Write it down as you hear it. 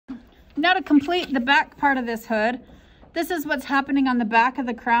Now to complete the back part of this hood, this is what's happening on the back of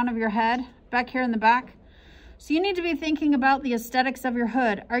the crown of your head, back here in the back. So you need to be thinking about the aesthetics of your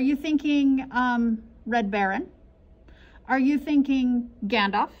hood. Are you thinking Red Baron? Are you thinking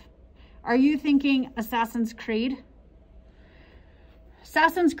Gandalf? Are you thinking Assassin's Creed?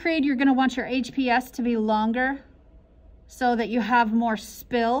 Assassin's Creed, you're gonna want your HPS to be longer so that you have more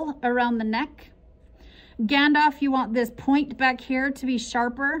spill around the neck. Gandalf, you want this point back here to be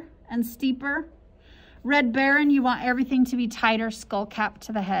sharper and steeper. Red Baron, you want everything to be tighter, skull cap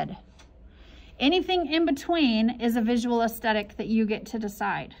to the head. Anything in between is a visual aesthetic that you get to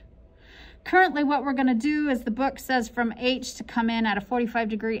decide. Currently, what we're gonna do is the book says from H to come in at a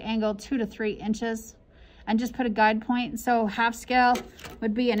 45-degree angle, 2 to 3 inches, and just put a guide point. So half scale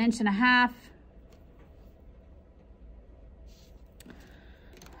would be 1.5 inches.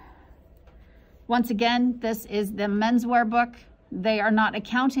 Once again, this is the menswear book. They are not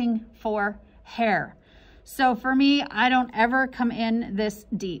accounting for hair. So for me, I don't ever come in this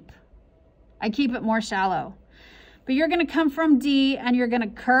deep. I keep it more shallow. But you're gonna come from D and you're gonna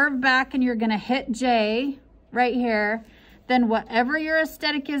curve back and you're gonna hit J right here. Then whatever your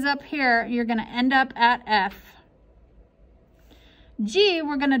aesthetic is up here, you're gonna end up at F. G,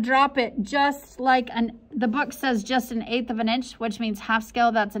 we're gonna drop it just like the book says just 1/8 inch, which means half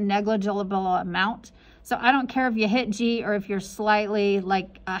scale. That's a negligible amount. So I don't care if you hit G or if you're slightly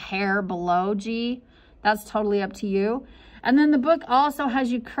like a hair below G. That's totally up to you. And then the book also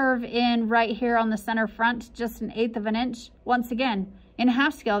has you curve in right here on the center front, just 1/8 inch. Once again, in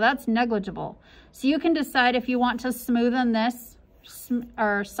half scale, that's negligible. So you can decide if you want to smoothen this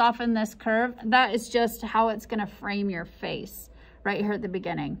or soften this curve. That is just how it's gonna frame your face right here at the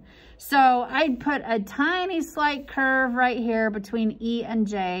beginning. So I'd put a tiny slight curve right here between E and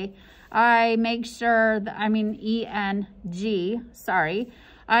J. I make sure that, E and G, sorry.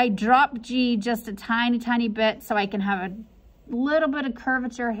 I drop G just a tiny bit so I can have a little bit of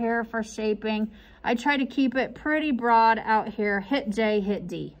curvature here for shaping. I try to keep it pretty broad out here. Hit J, hit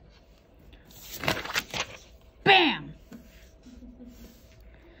D. Bam!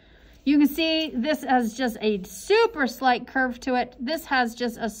 You can see this has just a super slight curve to it. This has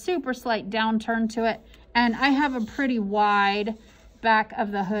just a super slight downturn to it. And I have a pretty wide back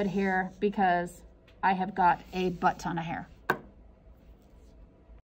of the hood here because I have got a butt ton of hair.